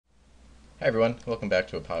Hi everyone, welcome back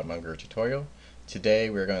to a ThePolymonger tutorial. Today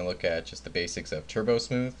we're going to look at just the basics of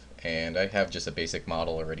turbosmooth, and I have just a basic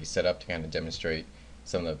model already set up to kind of demonstrate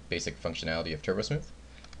some of the basic functionality of turbosmooth.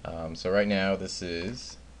 So right now this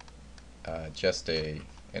is just an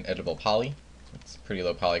editable poly. It's pretty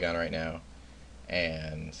low polygon right now,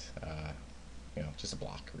 and just a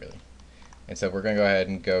block really. And so we're going to go ahead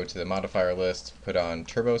and go to the modifier list, put on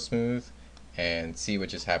turbosmooth, and see what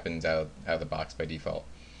just happens out of the box by default.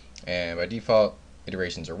 And by default,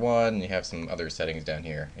 iterations are 1, and you have some other settings down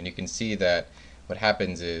here. And you can see that what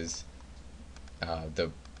happens is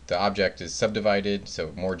the object is subdivided,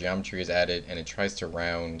 so more geometry is added, and it tries to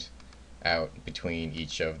round out between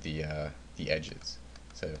each of the edges.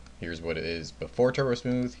 So here's what it is before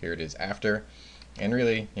turbosmooth, here it is after, and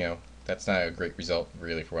really, that's not a great result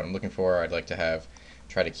really for what I'm looking for. I'd like to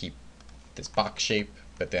try to keep this box shape,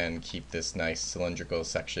 but then keep this nice cylindrical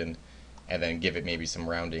section, and then give it maybe some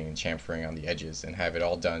rounding and chamfering on the edges, and have it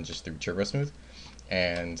all done just through turbosmooth.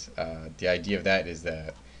 And the idea of that is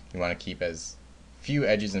that you want to keep as few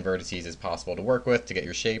edges and vertices as possible to work with to get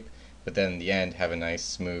your shape, but then in the end have a nice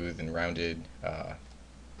smooth and rounded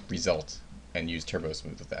result and use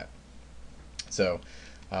turbosmooth with that. So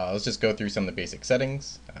let's just go through some of the basic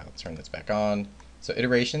settings. Let's turn this back on. So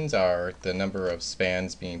iterations are the number of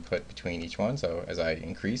spans being put between each one. So as I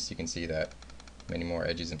increase, you can see that many more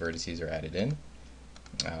edges and vertices are added in.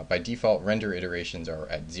 By default, render iterations are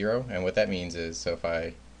at 0, and what that means is, so if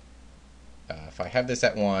I have this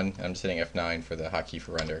at 1, I'm just hitting F9 for the hotkey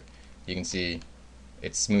for render, you can see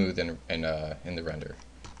it's smooth in the render,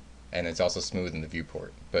 and it's also smooth in the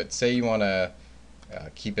viewport. But say you want to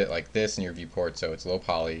keep it like this in your viewport, so it's low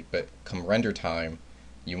poly, but come render time,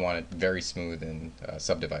 you want it very smooth and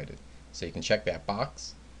subdivided. So you can check that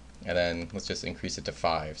box, and then let's just increase it to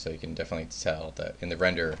 5, so you can definitely tell that in the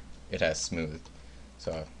render it has smooth.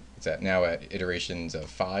 So it's now at iterations of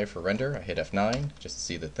 5 for render. I hit F9 just to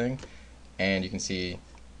see the thing, and you can see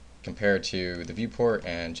compared to the viewport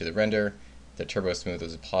and to the render, the turbosmooth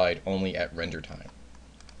is applied only at render time.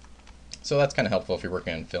 So that's kind of helpful if you're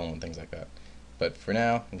working on film and things like that. But for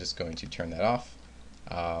now, I'm just going to turn that off.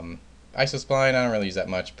 Isospline, I don't really use that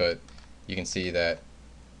much, but you can see that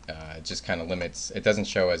it just kind of limits. It doesn't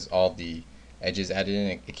show as all the edges added in.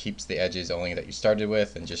 It keeps the edges only that you started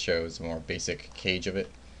with and just shows a more basic cage of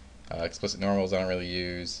it. Explicit normals I don't really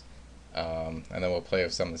use. And then we'll play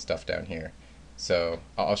with some of the stuff down here. So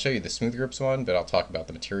I'll show you the smooth groups one, but I'll talk about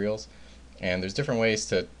the materials. And there's different ways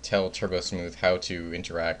to tell turbosmooth how to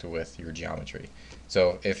interact with your geometry.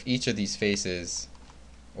 So if each of these faces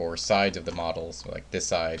or sides of the models, like this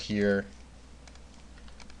side here,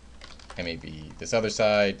 and maybe this other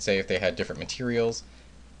side, say if they had different materials,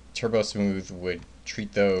 turbosmooth would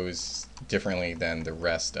treat those differently than the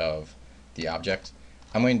rest of the object.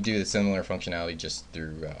 I'm going to do the similar functionality just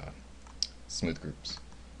through smooth groups.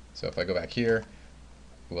 So if I go back here,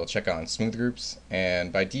 we'll check on smooth groups,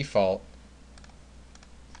 and by default,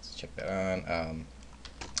 let's check that on.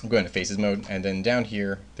 I'm going to faces mode, and then down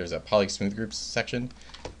here there's a poly smooth groups section.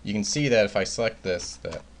 You can see that if I select this,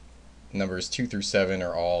 that numbers 2 through 7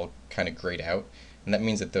 are all kind of grayed out, and that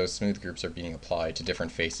means that those smooth groups are being applied to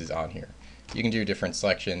different faces on here. You can do different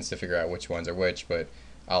selections to figure out which ones are which, but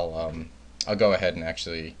I'll go ahead and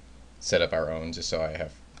actually set up our own just so I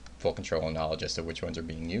have full control and knowledge as to which ones are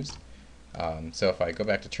being used. So if I go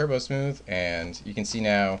back to turbosmooth, and you can see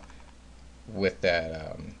now with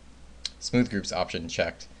that smooth groups option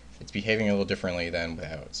checked, it's behaving a little differently than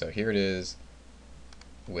without. So here it is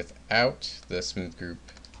without the smooth group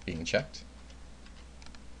being checked,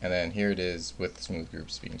 and then here it is with smooth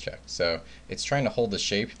groups being checked. So it's trying to hold the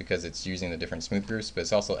shape because it's using the different smooth groups, but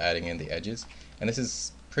it's also adding in the edges. And this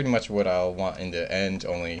is pretty much what I'll want in the end,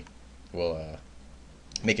 only we'll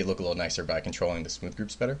make it look a little nicer by controlling the smooth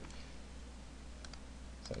groups better.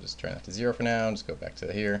 So I'll just turn that to 0 for now, and just go back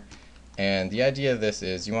to here. And the idea of this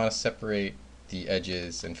is you want to separate the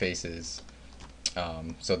edges and faces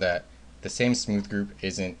so that the same smooth group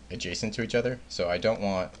isn't adjacent to each other. So I don't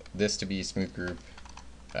want this to be smooth group.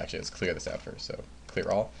 Actually, let's clear this out first. So clear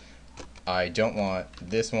all. I don't want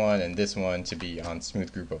this one and this one to be on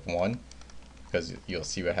smooth group of 1, because you'll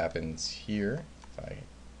see what happens here. If I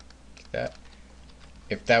get that,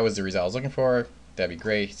 if that was the result I was looking for, that'd be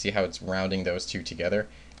great. See how it's rounding those two together.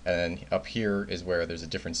 And then up here is where there's a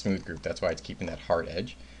different smooth group. That's why it's keeping that hard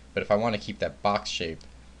edge. But if I want to keep that box shape,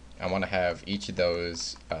 I want to have each of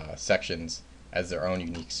those sections as their own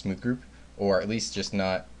unique smooth group, or at least just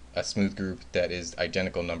not a smooth group that is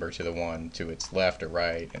identical number to the one to its left or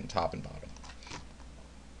right and top and bottom.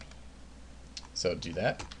 So to do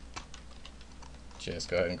that, just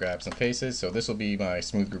go ahead and grab some faces. So this will be my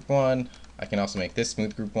smooth group 1. I can also make this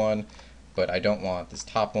smooth group 1, but I don't want this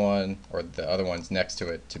top one or the other ones next to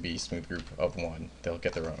it to be smooth group of 1. They'll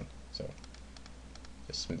get their own. So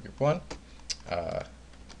just smooth group 1.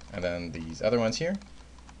 And then these other ones here,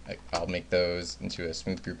 I'll make those into a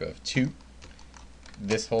smooth group of 2.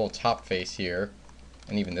 This whole top face here,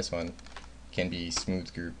 and even this one, can be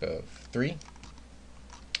smooth group of 3.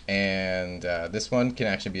 And this one can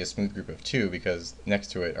actually be a smooth group of 2 because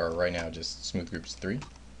next to it are right now just smooth groups 3.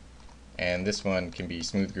 And this one can be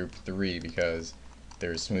smooth group 3 because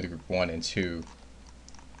there's smooth group 1 and 2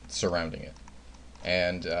 surrounding it.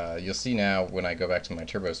 And you'll see now when I go back to my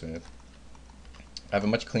turbosmooth, I have a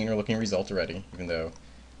much cleaner looking result already, even though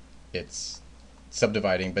it's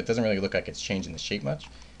subdividing, but it doesn't really look like it's changing the shape much.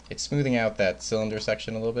 It's smoothing out that cylinder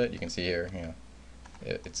section a little bit. You can see here,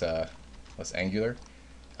 it's less angular.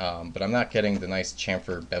 But I'm not getting the nice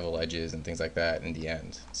chamfer bevel edges and things like that in the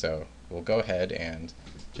end. So we'll go ahead and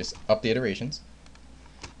just up the iterations.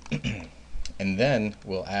 And then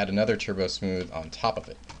we'll add another turbo smooth on top of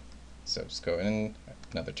it. So just go in,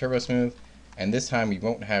 another turbo smooth, and this time we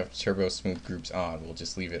won't have turbo smooth groups on. We'll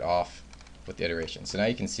just leave it off with the iteration. So now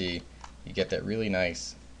you can see you get that really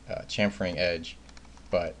nice chamfering edge,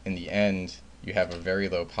 but in the end you have a very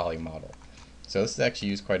low poly model. So this is actually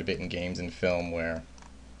used quite a bit in games and film where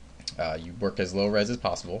you work as low res as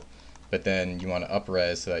possible, but then you want to up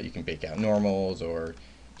res so that you can bake out normals or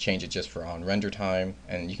change it just for on render time.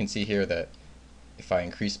 And you can see here that if I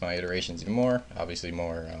increase my iterations even more, obviously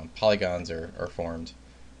more polygons are formed,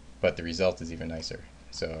 but the result is even nicer.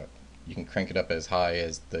 So you can crank it up as high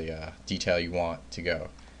as the detail you want to go.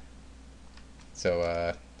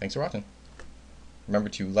 So thanks for watching. Remember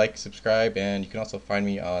to like, subscribe, and you can also find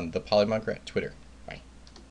me on ThePolymonger at Twitter.